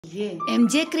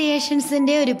MJ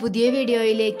ക്രിയേഷൻസിന്റെ ഒരു പുതിയ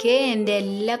വീഡിയോയിലേക്ക് എൻ്റെ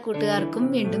എല്ലാ കൂട്ടുകാർക്കും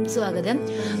വീണ്ടും സ്വാഗതം.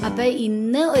 അപ്പോൾ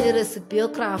ഇന്ന് ഒരു റെസിപ്പിയോ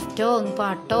ക്രാഫ്റ്റോ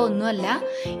പാട്ടോ ഒന്നുമല്ല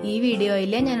ഈ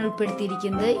വീഡിയോയിൽ ഞാൻ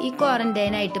ഉൾപ്പെടുത്തിയിരിക്കുന്നത്. ഈ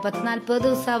ക്വാറന്റൈൻ ആയിട്ട് 40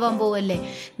 ദിവസമാവാൻ പോവല്ലേ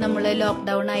നമ്മൾ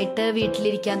ലോക്ക്ഡൗൺ ആയിട്ട്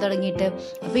വീട്ടിലിരിക്കാൻ തുടങ്ങിയിട്ട്.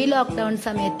 അപ്പോൾ ഈ ലോക്ക്ഡൗൺ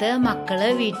സമയത്ത് മക്കള്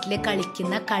വീട്ടിൽ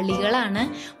കളിക്കുന്ന കളികളാണ്,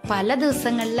 പല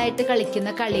ദിവസങ്ങളിലായിട്ട്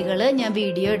കളിക്കുന്ന കളികൾ ഞാൻ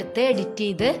വീഡിയോ എടുത്ത് എഡിറ്റ്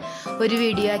ചെയ്ത് ഒരു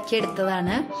വീഡിയോ ആക്കി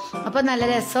എടുത്തതാണ്. അപ്പോൾ നല്ല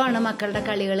രസമാണ് മക്കളുടെ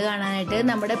കളികൾ കാണാനായിട്ട്.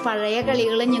 നമ്മുടെ പഴയ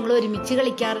കളികൾ ഞങ്ങൾ ഒരുമിച്ച്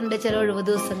കളിക്കാറുണ്ട് ചില ഒഴിവ്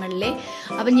ദിവസങ്ങളിൽ.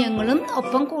 അപ്പം ഞങ്ങളും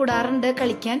ഒപ്പം കൂടാറുണ്ട്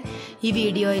കളിക്കാൻ. ഈ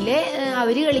വീഡിയോയിൽ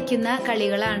അവർ കളിക്കുന്ന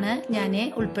കളികളാണ് ഞാൻ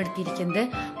ഉൾപ്പെടുത്തിയിരിക്കുന്നത്.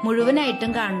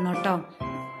 മുഴുവനായിട്ടും കാണണം കേട്ടോ.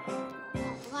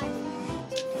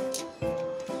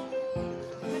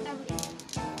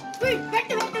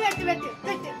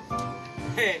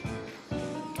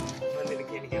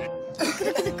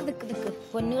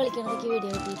 പൊന്നു കളിക്കണതൊക്കെ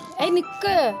വീഡിയോ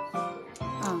നിക്ക്.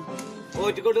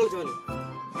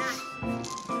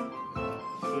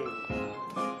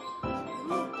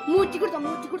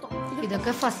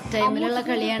 ഇതൊക്കെ ഫസ്റ്റ് ടൈമിലുള്ള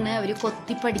കളിയാണ്. അവര്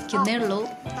കൊത്തി പഠിക്കുന്നേ ഉള്ളൂ.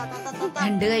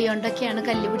 2 കൈ കൊണ്ടൊക്കെയാണ്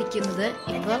കല്ല് പിടിക്കുന്നത്.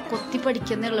 ഇപ്പൊ കൊത്തി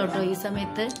പഠിക്കുന്നേ ഉള്ളൂ കേട്ടോ. ഈ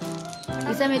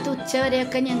സമയത്ത് ഉച്ച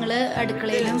വരെയൊക്കെ ഞങ്ങള്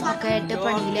അടുക്കളയിലും ഒക്കെ ആയിട്ട്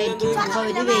പണിയിലായിരിക്കും. അപ്പൊ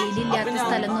അവര് വെയിലില്ലാത്ത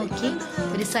സ്ഥലം നോക്കി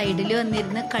ഒരു സൈഡിൽ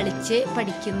വന്നിരുന്ന് കളിച്ച്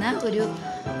പഠിക്കുന്ന ഒരു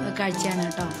കാഴ്ചയാണ്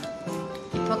കേട്ടോ.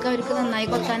 ഇപ്പൊ ഒക്കെ അവർക്ക് നന്നായി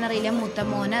കൊത്താൻ അറിയില്ല. മൂത്ത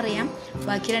മോനറിയാം,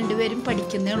 ബാക്കി 2 പേരും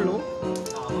പഠിക്കുന്നേ ഉള്ളൂ.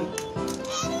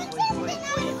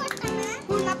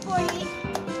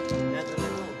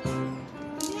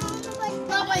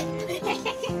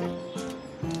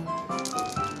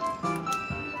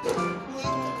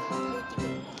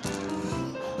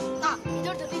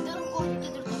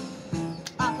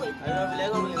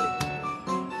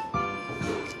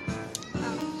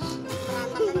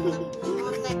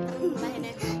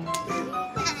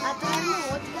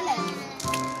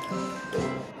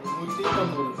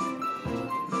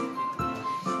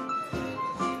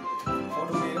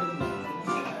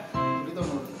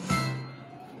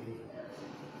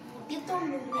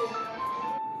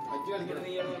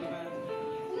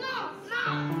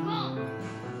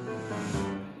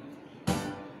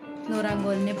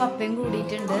 നൂറാങ്കോലിന് പപ്പയും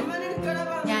കൂടിയിട്ടുണ്ട്.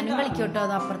 ഞാനും കളിക്കോട്ടോ.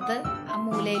 അത് അപ്പുറത്ത് ആ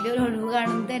മൂലയിൽ ഒരു ഒഴിവ്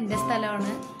കാണുന്നത് എൻ്റെ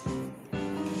സ്ഥലമാണ്.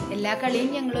 എല്ലാ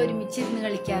കളിയും ഞങ്ങൾ ഒരുമിച്ചിരുന്ന്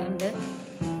കളിക്കാറുണ്ട്.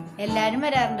 എല്ലാവരും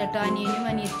വരാറുണ്ട് കേട്ടോ. അനിയനും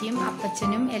അനിയത്തിയും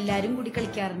അപ്പച്ചനും എല്ലാവരും കൂടി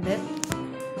കളിക്കാറുണ്ട്.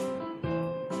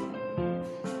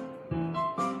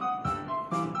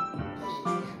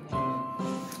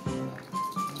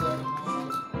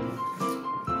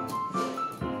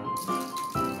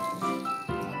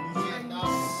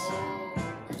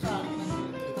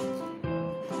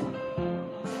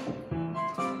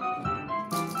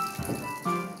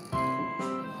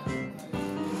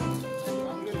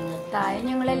 താഴെ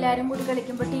ഞങ്ങളെല്ലാവരും കൂടി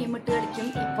കളിക്കുമ്പോൾ ടീമിട്ട് കളിക്കും.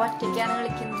 ഇപ്പോൾ ഒറ്റയ്ക്കാണ്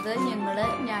കളിക്കുന്നത്.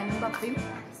 ഞാനും പപ്പയും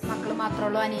മക്കൾ മാത്രമേ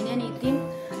ഉള്ളൂ. അനിയനും അനിയത്തിയും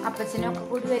അപ്പച്ചനും ഒക്കെ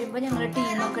കൂടി വരുമ്പോൾ ഞങ്ങൾ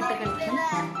ടീമൊക്കെ ഇട്ട് കളിക്കും.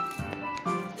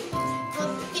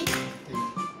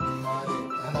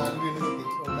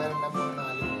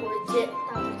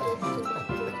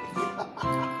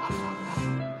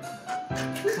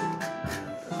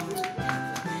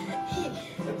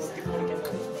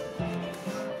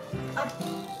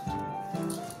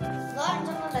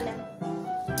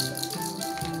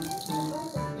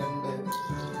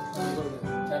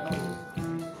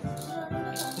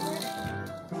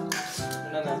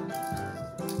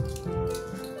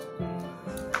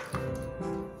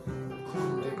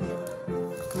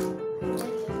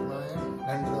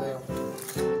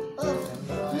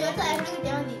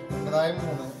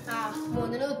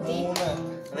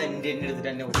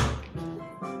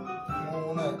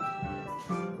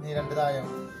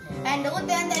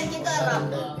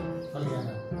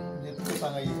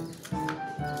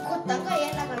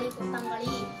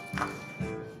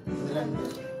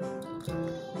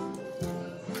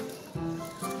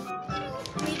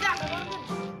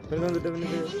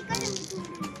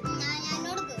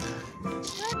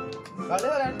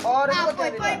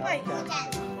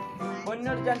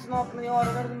 പൊന്നൊരു ചാൻസ് നോക്കണ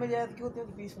ഓരോന്നും വിചാരിച്ചു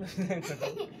പീസ്ഫുൾ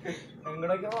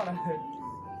എങ്ങോട്ടൊക്കെ പോണേ.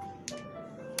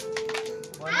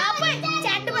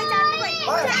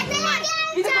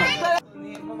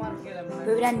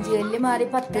 ഇവർ 5 കല്ല് മാറി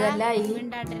 10 കല്ലായി.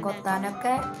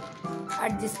 കൊത്താനൊക്കെ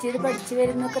അഡ്ജസ്റ്റ് ചെയ്ത് പഠിച്ചു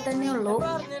വരുന്നൊക്കെ തന്നെയുള്ളൂ.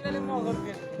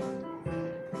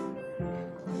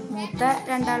 മൂത്ത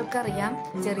 2 ആൾക്കറിയാം,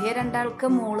 ചെറിയ 2 ആൾക്ക്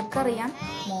മോൾക്കറിയാം,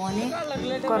 മോന്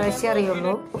കുറേശ്ശേ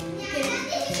അറിയുള്ളൂ.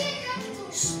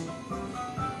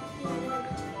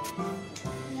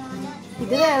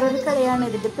 ഇത് വേറൊരു കളിയാണ്.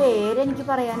 ഇതിന്റെ പേരെനിക്ക്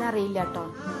പറയാൻ അറിയില്ല കേട്ടോ.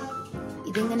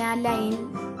 ഇതിങ്ങനെ ആ ലൈൻ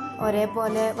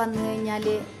ഒരേപോലെ വന്നു കഴിഞ്ഞാൽ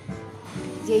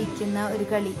ജയിക്കുന്ന ഒരു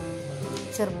കളി.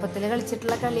 ചെറുപ്പത്തിൽ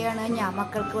കളിച്ചിട്ടുള്ള കളിയാണ്. ഞാൻ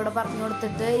മക്കൾക്ക് ഇവിടെ പറഞ്ഞു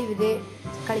കൊടുത്തിട്ട് ഇവർ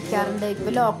കളിക്കാറുണ്ട്.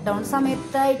 ഇപ്പോൾ ലോക്ക്ഡൗൺ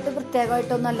സമയത്തായിട്ട്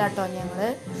പ്രത്യേകമായിട്ടൊന്നും അല്ല കേട്ടോ, ഞങ്ങൾ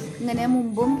ഇങ്ങനെ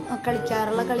മുമ്പും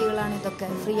കളിക്കാറുള്ള കളികളാണ് ഇതൊക്കെ.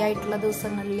 ഫ്രീ ആയിട്ടുള്ള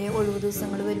ദിവസങ്ങളിൽ, ഒഴിവ്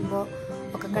ദിവസങ്ങൾ വരുമ്പോൾ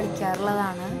ഒക്കെ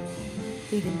കളിക്കാറുള്ളതാണ്.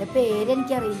 ഇതിൻ്റെ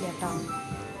പേരെനിക്കറിയില്ല കേട്ടോ.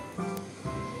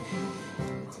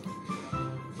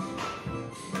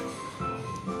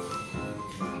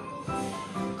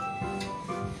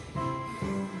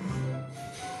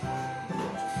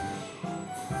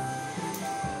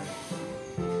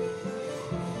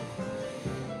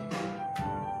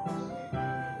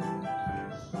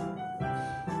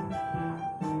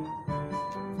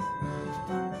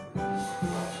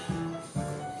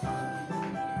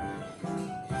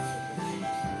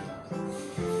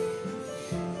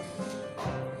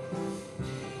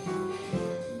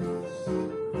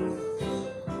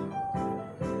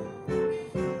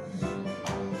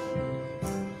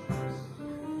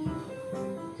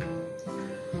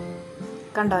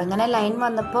 കണ്ടോ, ഇങ്ങനെ ലൈൻ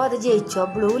വന്നപ്പോൾ അത് ജയിച്ചു.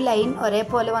 ബ്ലൂ ലൈൻ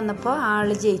ഒരേപോലെ വന്നപ്പോൾ ആൾ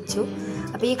ജയിച്ചു.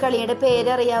 അപ്പോൾ ഈ കളിയുടെ പേര്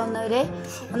അറിയാവുന്നവരെ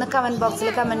ഒന്ന് കമൻറ്റ് ബോക്സിൽ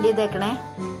കമൻറ്റ് ചെയ്തേക്കണേ.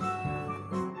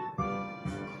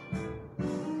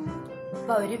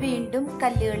 അപ്പോൾ അവർ വീണ്ടും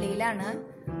കല്ലുകളിയിലാണ്.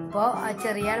 അപ്പോൾ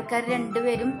ചെറിയ ആൾക്കാർ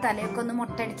രണ്ടുപേരും തലയൊക്കെ ഒന്ന്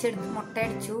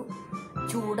മുട്ടയടിച്ചു.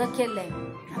 ചൂടൊക്കെ അല്ലേ,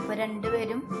 അപ്പോൾ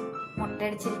രണ്ടുപേരും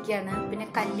മുട്ടയടിച്ചിരിക്കുകയാണ്. പിന്നെ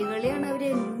കല്ലുകളിയാണ് അവർ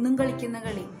എന്നും കളിക്കുന്ന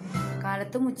കളി.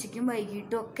 കാലത്തും ഉച്ചയ്ക്കും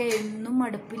വൈകിട്ടും ഒക്കെ എന്നും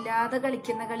മടുപ്പില്ലാതെ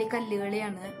കളിക്കുന്ന കളി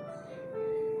കല്ലുകളിയാണ്.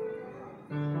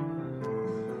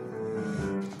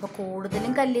 അപ്പൊ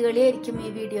കൂടുതലും കല്ലുകളിയായിരിക്കും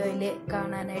ഈ വീഡിയോയിൽ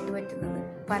കാണാനായിട്ട് പറ്റുന്നത്.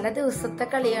 പല ദിവസത്തെ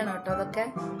കളിയാണ് കേട്ടോ അതൊക്കെ.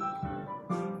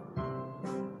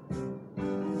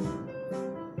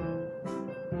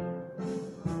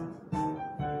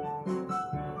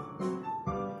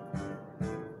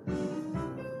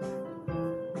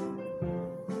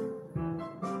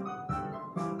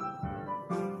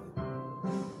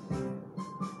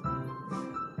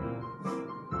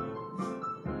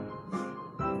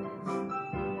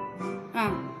 ആ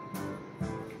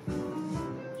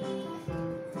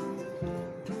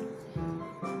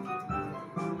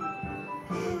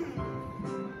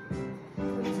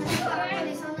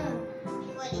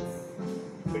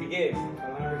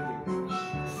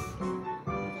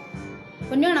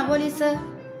പൊന്നാണോ പോലീസ്?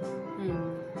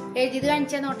 എഴുതിയത്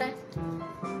കാണിച്ചാ നോട്ടെ.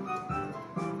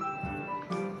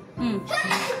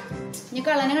 ഇനി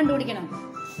കള്ളനെ കണ്ടുപിടിക്കണം.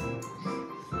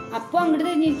 അപ്പൊ അങ്ങോട്ട്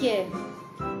തിരിഞ്ഞിരിക്കേ.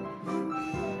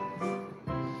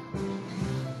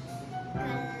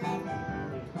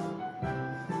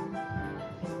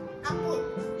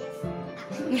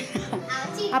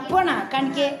 അപ്പോണാ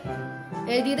കാണിക്കേ,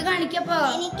 എഴുതിയത് കാണിക്കപ്പോ.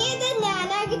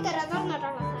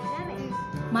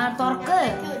 തുറക്ക്.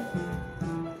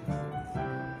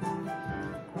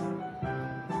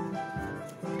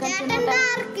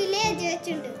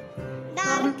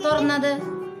 തുറന്നത്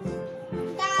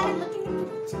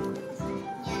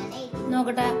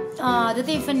നോക്കട്ടെ. ആ അത്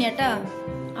തീഫ് തന്നെ കേട്ടാ.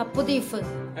 അപ്പു തീഫ്.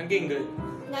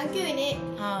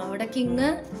 ആ ഇവിടെ കിങ്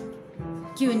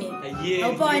ക്യൂന്.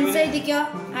 പോയിന്റ്സ് എഴുതിക്കോ.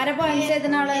 ആരാ പോയിന്റ്സ്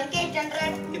എഴുതുന്ന ആള്?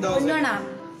 പൊന്നുവാണോ?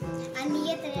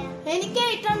 എനിക്ക്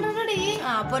 800.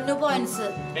 ആ പൊന്നു പോയിന്റ്സ്.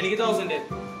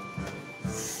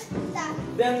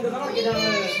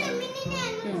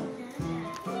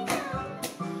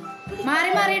 മാറി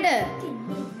മാറിയിട്ട്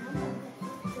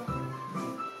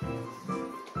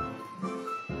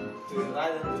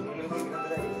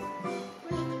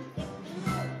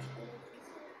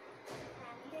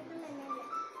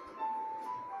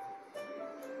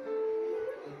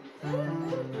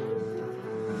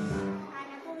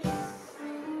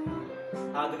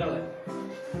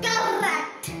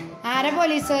ആരാ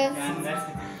പോലീസ്?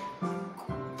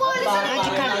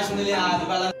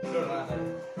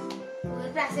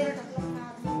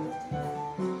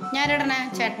 ഞാനിടണേ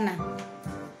ചേട്ടനാ.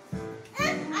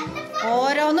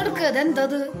 ഓരോന്നും എടുക്കുക.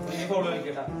 ഇതെന്തത്?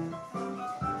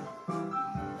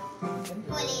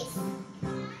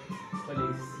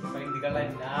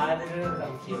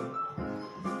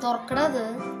 തുറക്കടത്.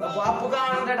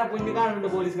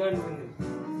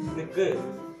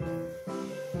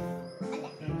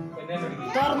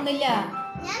 തുറന്നില്ല.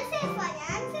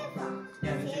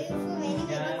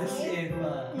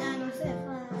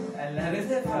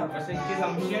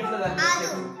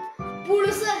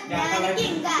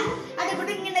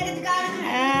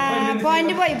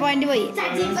 പോയിന്റ് പോയി, പോയിന്റ് പോയി.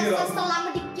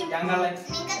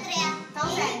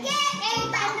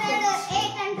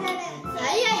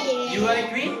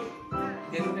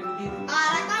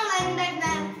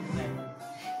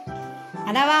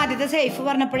 അതാവാ ആദ്യത്തെ സേഫ്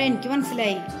പറഞ്ഞപ്പോഴേ എനിക്ക്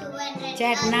മനസ്സിലായി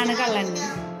ചേട്ടനാണ് കള്ളൻ.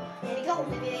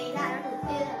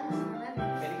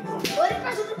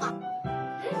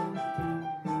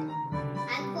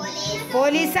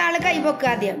 പോലീസ് ആള് കൈപൊക്കുക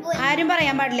ആദ്യം. ആരും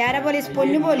പറയാൻ പാടില്ല. ആരാ പോലീസ്?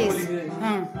 പൊന്നു പോലീസ്. ആ,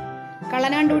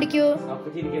 കള്ളനെ കണ്ടുപിടിക്കൂ.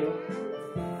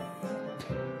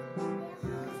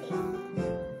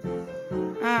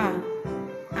 ആ,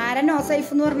 ആരാ നോ സൈഫ്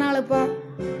എന്ന് പറഞ്ഞ ആളിപ്പോ?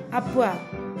 അപ്പുവാ.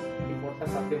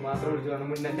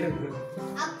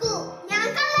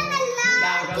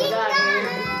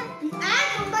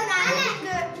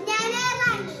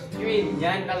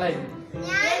 ഞാൻ കള്ളൻ.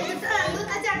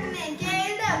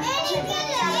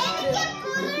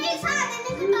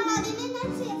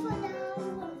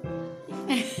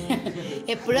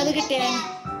 എപ്പോഴും അത് കിട്ടിയ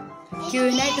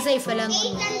ക്യൂനായിട്ട് സേഫ് അല്ലാന്ന്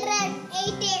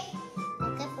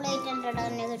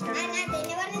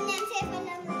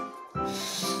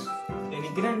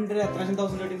എനിക്ക്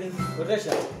 2,000 ഒരു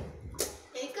ലക്ഷം.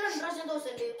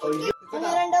 1,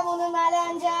 2, 3, 4, 5,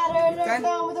 6, 7, 8,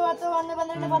 9, 10, 11,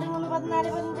 12, 13, 14, 15,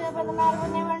 16, 17,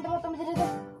 18, 19, 20.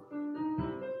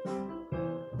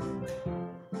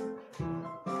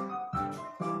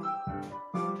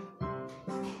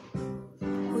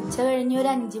 ഉച്ച കഴിഞ്ഞ് ഒരു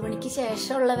 5 മണിക്ക്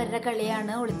ശേഷമുള്ളവരുടെ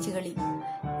കളിയാണ് ഒളിച്ചുകളി.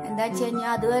 എന്താ വെച്ച് കഴിഞ്ഞാൽ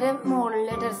അതുവരെ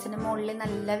ടെറസിന് മുകളിൽ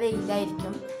നല്ല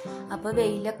വെയിലായിരിക്കും. അപ്പോൾ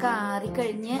വെയിലൊക്കെ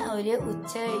ആറിക്കഴിഞ്ഞ് അവർ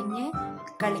ഉച്ച കഴിഞ്ഞ്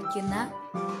കളിക്കുന്ന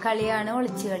കളിയാണ്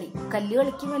ഒളിച്ചുകളി. കല്ല്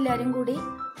കളിക്കും, എല്ലാവരും കൂടി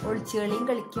ഒളിച്ചുകളിയും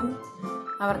കളിക്കും.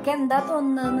 അവർക്ക് എന്താ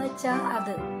തോന്നുന്നതെന്ന് വെച്ചാൽ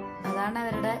അതാണ്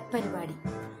അവരുടെ പരിപാടി.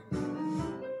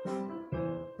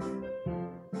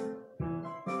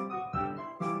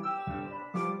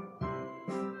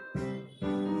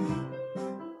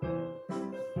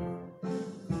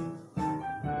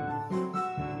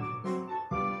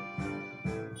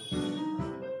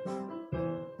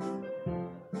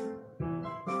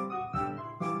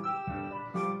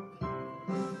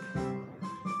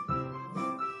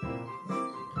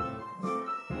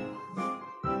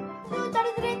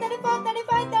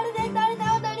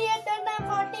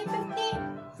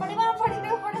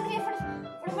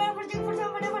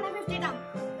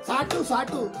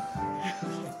 Satu.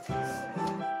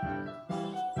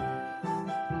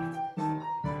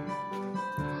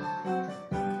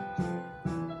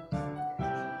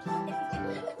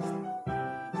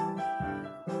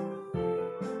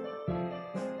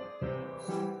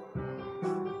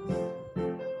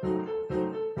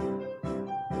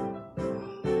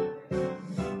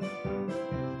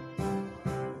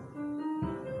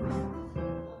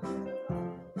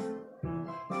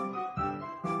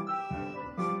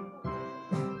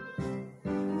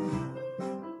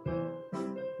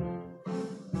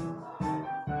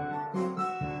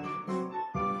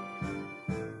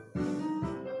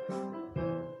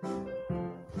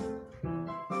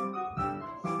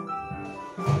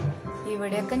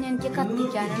 ഇവിടെയൊക്കെ എനിക്ക്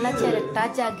കത്തിക്കാനുള്ള ചിരട്ട,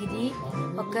 ചകിരി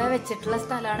ഒക്കെ വെച്ചിട്ടുള്ള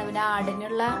സ്ഥലമാണ്. പിന്നെ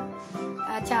ആടിനുള്ള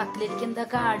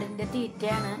ചാക്കിലിരിക്കുന്നതൊക്കെ ആടിന്റെ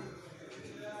തീറ്റയാണ്.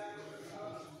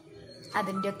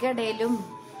 അതിൻ്റെയൊക്കെ ഇടയിലും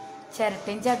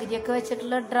ചിരട്ടയും ചകിരിയൊക്കെ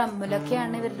വെച്ചിട്ടുള്ള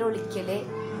ഡ്രമ്മിലൊക്കെയാണ് ഇവരുടെ ഒളിക്കല്.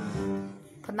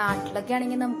 ഇപ്പൊ നാട്ടിലൊക്കെ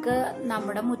ആണെങ്കിൽ നമുക്ക്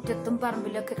നമ്മുടെ മുറ്റത്തും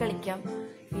പറമ്പിലൊക്കെ കളിക്കാം.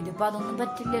 ഇതിപ്പോ അതൊന്നും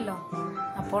പറ്റില്ലല്ലോ.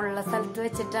 അപ്പോൾ ഉള്ള സ്ഥലത്ത്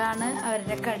വെച്ചിട്ടാണ്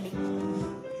അവരുടെ കളി.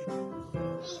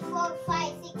 3, 4,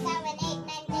 5, 6, 7, 8,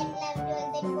 9, 10,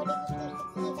 11, 12,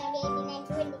 13, 14, 15,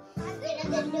 16, 17, 18,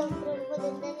 19, 20, 21, 22,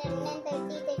 23,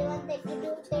 24, 35,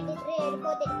 36,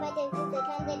 37, 38,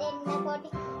 40, 41,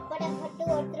 42, 43,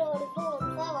 44,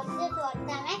 45,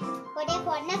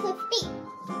 46, 50.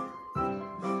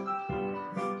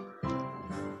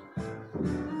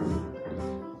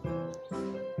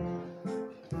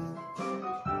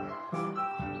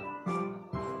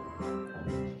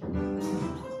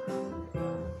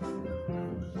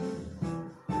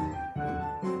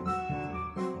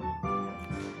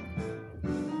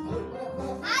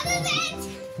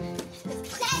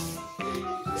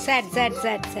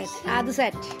 സെറ്റ് അത്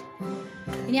സെറ്റ്.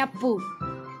 ഇനി അപ്പു.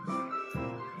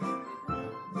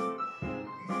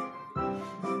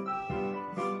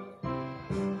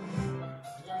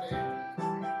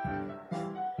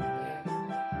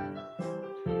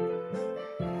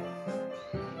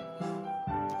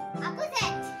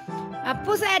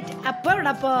 അപ്പു സെറ്റ്. അപ്പ എവിടെ?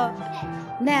 അപ്പോ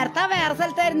നേരത്തെ വേറെ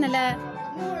സ്ഥലത്തായിരുന്നല്ലേ.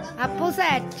 അപ്പു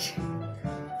സെറ്റ്.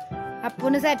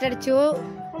 അപ്പുന് സെറ്റ് അടിച്ചു.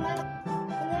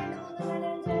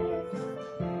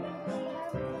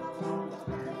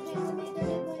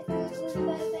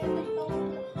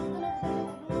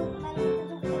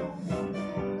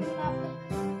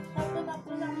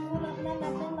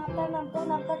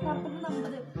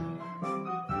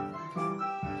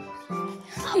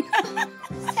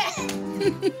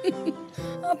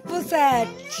 അപ്പു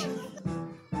സെറ്റ്.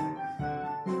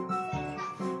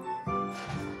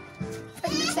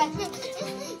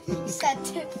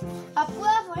 അപ്പു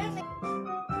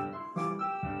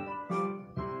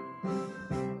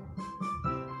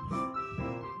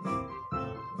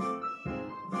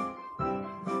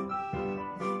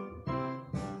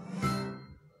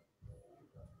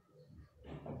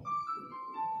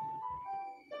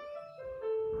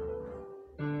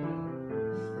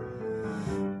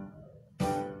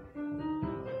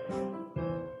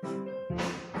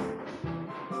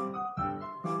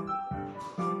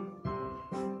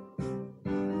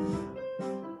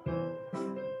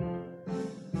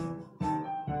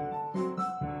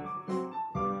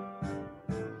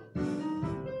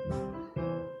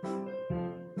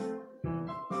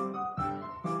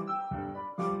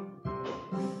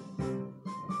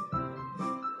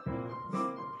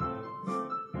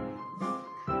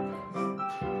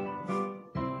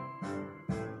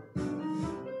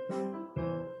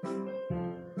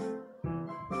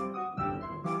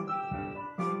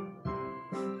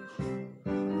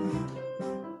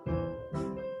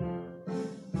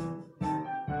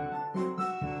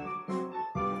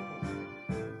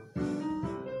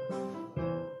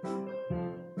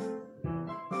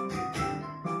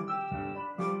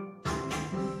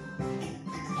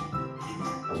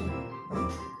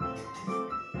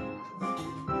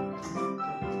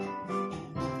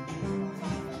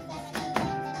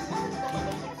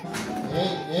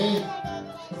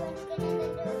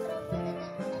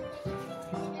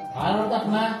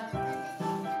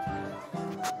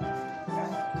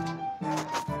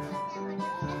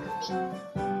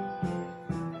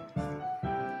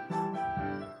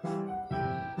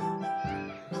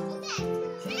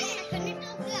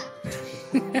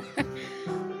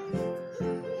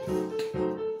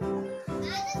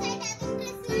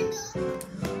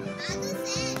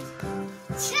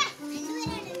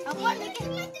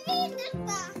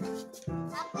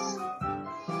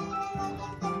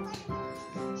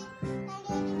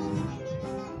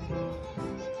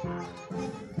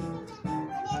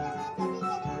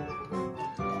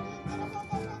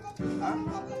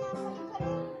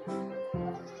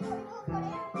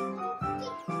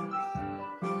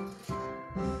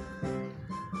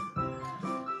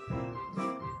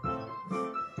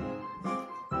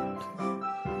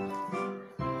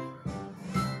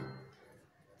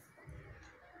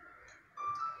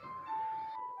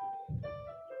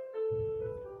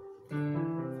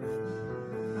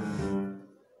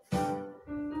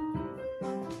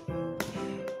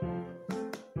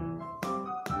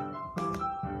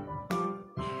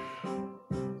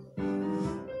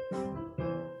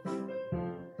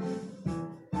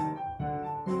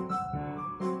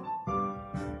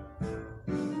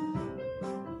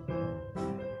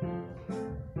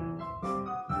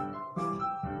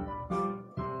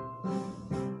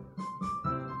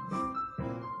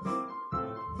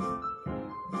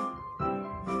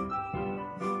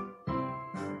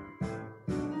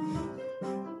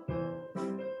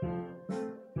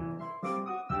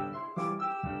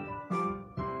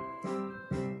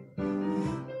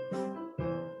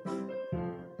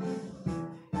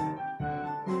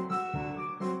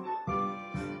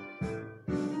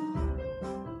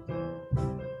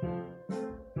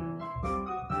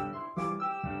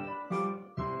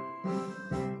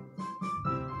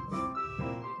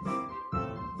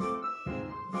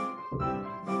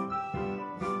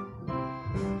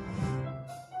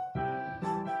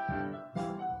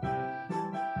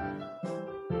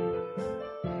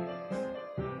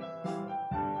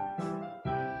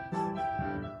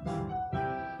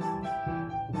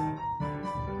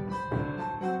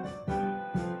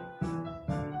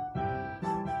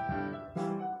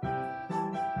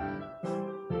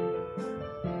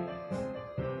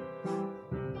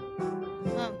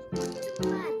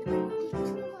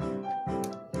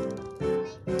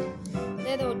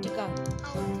ഏതാ ഒട്ടിക്ക?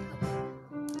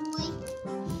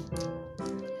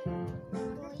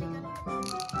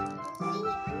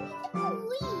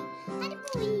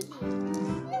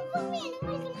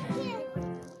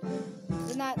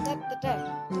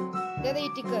 ഏതാ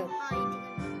ഇറ്റിക്ക്?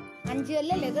 5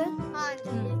 അല്ലല്ലേ ഇത്?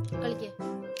 കളിക്ക്.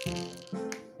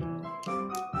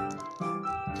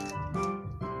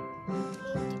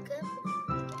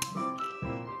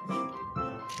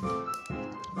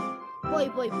 പോയി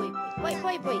പോയി പോയി പോയി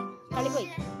പോയി പോയി കളി പോയി.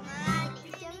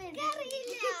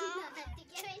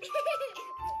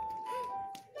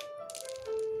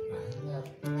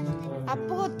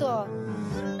 അപ്പൊ കൊത്തോ?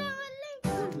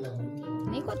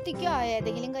 നീ കൊത്തിക്കോ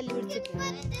ഏതെങ്കിലും കല്ല് പിടിച്ചിട്ട്.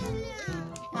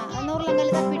 ആ 100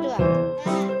 കല്ല് തപ്പിട്ട് വാ.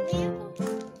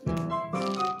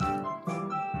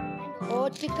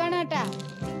 ഓറ്റിക്കാണ് കേട്ടാ.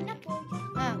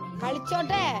 ആ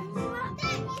കളിച്ചോട്ടെ.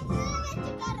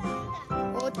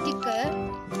 ഓറ്റിക്ക്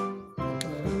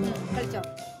കളിച്ചോ.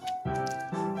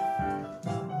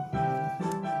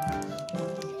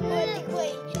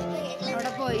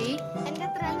 അവിടെ പോയി.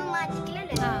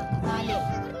 ആ 4.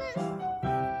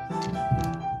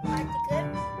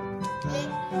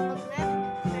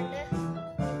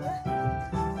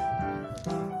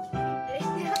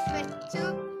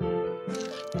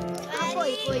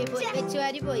 പോയി പോയി പോയി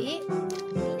വെച്ചുവാരി പോയി.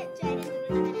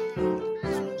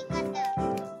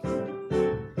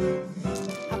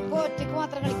 അപ്പൊ ഒറ്റക്ക്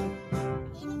മാത്രം കളിക്കും.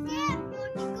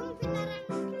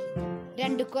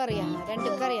 2ക്കും അറിയാം.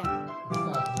 2ക്കും അറിയാം.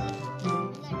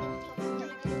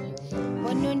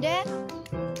 പൊന്നുന്റെ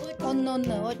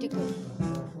 1 ഒറ്റക്ക്.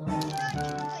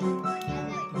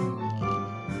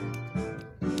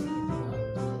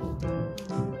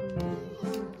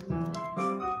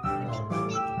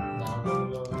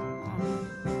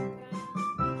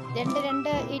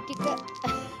 രണ്ട് ഇറ്റിക്ക്.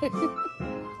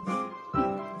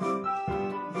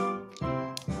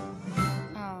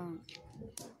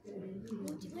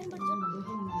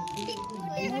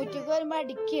 മൂറ്റിക്ക് വരുമ്പോ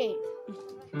അടിക്കേ.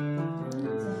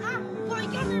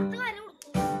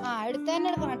 ആ എടുത്ത് തന്നെ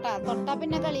എടുക്കണം കേട്ടാ. തൊട്ടാ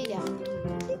പിന്നെ കളിയില്ല.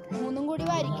 3 കൂടി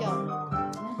വാരിക്കോ.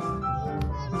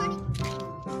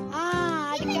 ആ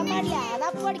അടിക്കാൻ പാടില്ല.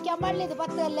 അതപ്പൊ അടിക്കാൻ പാടില്ല. ഇത്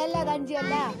 10 അല്ലല്ല, അത് 5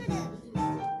 അല്ല.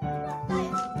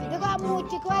 ഇത്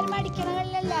മൂറ്റിക്ക് വരുമ്പോ അടിക്കണ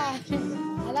കളിയല്ല.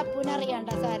 അതപ്പൂനറിയാണ്ട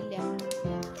സാരില്ല.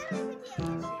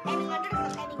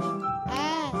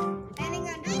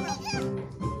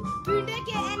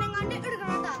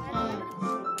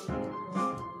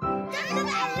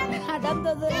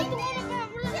 അതെന്തത്?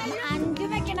 5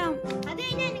 വെക്കണം.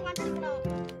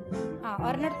 ആ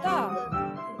ഒരെണ്ണെടുത്തോ.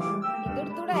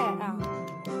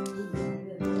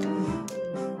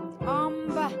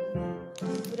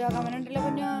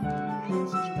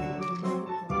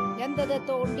 ഇതെന്തത്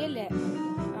തോണ്ടിയല്ലേ?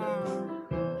 ആ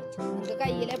നമുക്ക്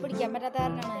കയ്യിലെ പിടിക്കാൻ പറ്റാത്ത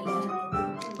കാരണമാണല്ലേ?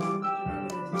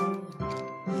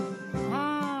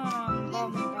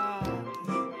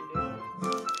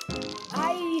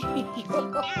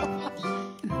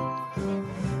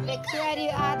 വെച്ചു വാരി,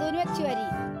 ആദൂന് വെച്ചു വാരി.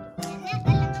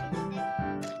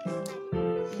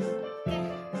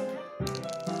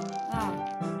 ആ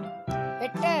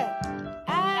വെട്ട്.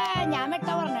 ആ ഞാൻ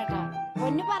വെട്ടാ പറഞ്ഞേട്ടാ.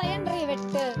 പൊന്നു പറയണ്ടേ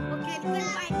വെട്ട്.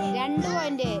 2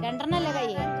 പോയിന്റ്. 2 കൈ.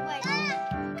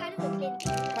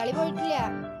 കളി പോയിട്ടില്ല.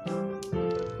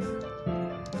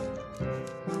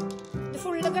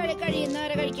 ഫുള്ള്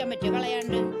കഴിയുന്നവരെ കഴിക്കാൻ പറ്റുമോ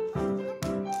കളയാണ്ട്?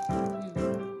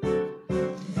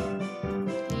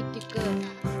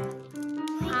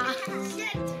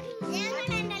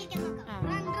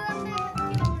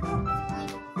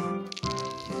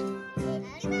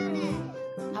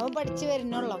 അവൻ പഠിച്ചു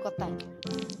വരുന്നുള്ളോ കൊത്താൻ?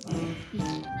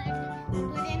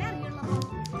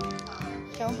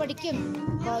 അവൻ പഠിക്കും.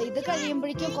 ഇത്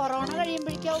കഴിയുമ്പോഴേക്കും, കൊറോണ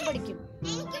കഴിയുമ്പോഴേക്കും അവൻ പഠിക്കും.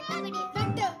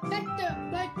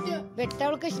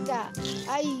 വെട്ടവൾക്ക് ഇഷ്ടാ.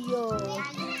 അയ്യോ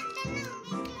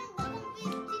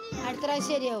അടുത്ത പ്രാവശ്യം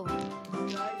ശരിയാവും.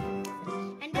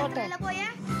 പോട്ടെ.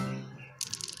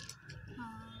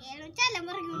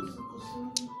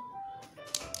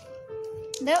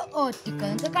 ഇത് ഓറ്റിക്ക്.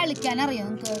 നിങ്ങക്ക് കളിക്കാൻ അറിയാം?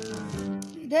 നിങ്ങക്ക്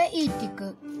ഇത് ഈറ്റിക്ക്.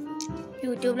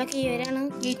 യൂട്യൂബിലൊക്കെ ഇവരാണ്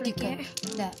ഈറ്റിക്ക്.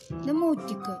 ഇത്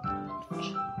മൂറ്റിക്ക്.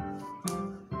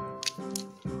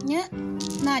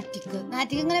 നാറ്റിക്ക്.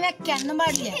 നാറ്റിക്ക് ഇങ്ങനെ വെക്കാനൊന്നും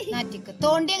പാടില്ല. നാറ്റിക്ക്.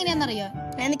 തോണ്ടി എങ്ങനെയാന്നറിയോ?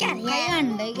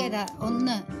 എനിക്കറിയാണ്ട്. ഏതാ?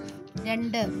 1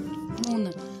 2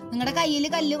 3. നിങ്ങളുടെ കയ്യിൽ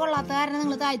കല്ല് കൊള്ളാത്ത കാരണം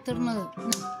നിങ്ങൾ താഴ്ത്തിടുന്നത്.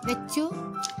 വെച്ചു.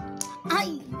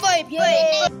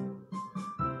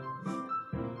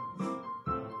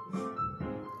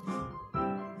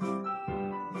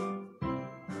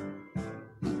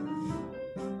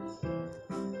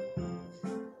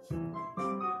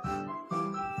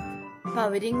 അപ്പൊ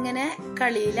അവരിങ്ങനെ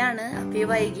കളിയിലാണ്. അപ്പൊ ഈ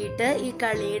വൈകിട്ട് ഈ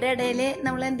കളിയുടെ ഇടയില്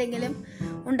നമ്മൾ എന്തെങ്കിലും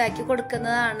ഉണ്ടാക്കി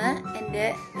കൊടുക്കുന്നതാണ് എൻ്റെ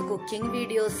കുക്കിംഗ്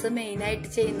വീഡിയോസ് മെയിനായിട്ട്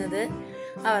ചെയ്യുന്നത്.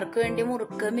 അവർക്ക് വേണ്ടി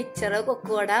മുറുക്ക്, മിച്ചറ്,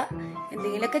 കൊക്കുവട,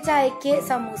 എന്തെങ്കിലുമൊക്കെ ചായക്ക്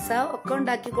സമൂസ ഒക്കെ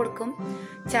ഉണ്ടാക്കി കൊടുക്കും.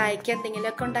 ചായക്ക്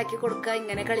എന്തെങ്കിലുമൊക്കെ ഉണ്ടാക്കി കൊടുക്കുക.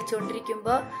 ഇങ്ങനെ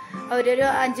കളിച്ചുകൊണ്ടിരിക്കുമ്പോൾ അവരൊരു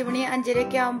 5 മണി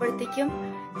 5:30 ആകുമ്പോഴത്തേക്കും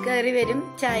കയറി വരും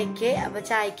ചായക്ക്. അപ്പൊ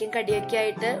ചായക്കും കടിയൊക്കെ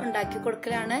ആയിട്ട് ഉണ്ടാക്കി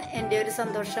കൊടുക്കലാണ് എൻ്റെ ഒരു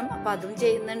സന്തോഷം. അപ്പൊ അതും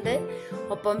ചെയ്യുന്നുണ്ട്.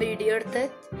 ഒപ്പം വീഡിയോ എടുത്ത്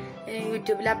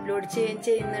യൂട്യൂബിൽ അപ്ലോഡ്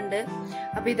ചെയ്യുന്നുണ്ട്.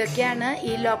 അപ്പൊ ഇതൊക്കെയാണ്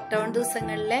ഈ ലോക്ക്ഡൗൺ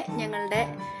ദിവസങ്ങളിലെ ഞങ്ങളുടെ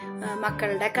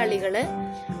മക്കളുടെ കളികള്.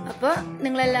 അപ്പോൾ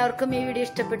നിങ്ങളെല്ലാവർക്കും ഈ വീഡിയോ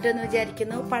ഇഷ്ടപ്പെട്ടു എന്ന്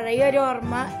വിചാരിക്കുന്നു. പഴയൊരു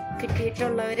ഓർമ്മ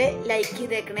കിട്ടിയിട്ടുള്ളവര് ലൈക്ക്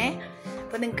ചെയ്തേക്കണേ.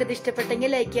 അപ്പോൾ നിങ്ങൾക്ക് ഇത്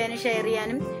ഇഷ്ടപ്പെട്ടെങ്കിൽ ലൈക്ക് ചെയ്യാനും ഷെയർ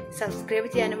ചെയ്യാനും സബ്സ്ക്രൈബ്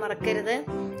ചെയ്യാനും മറക്കരുത്.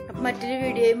 അപ്പം മറ്റൊരു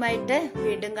വീഡിയോയുമായിട്ട്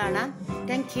വീണ്ടും കാണാം.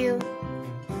 Thank you.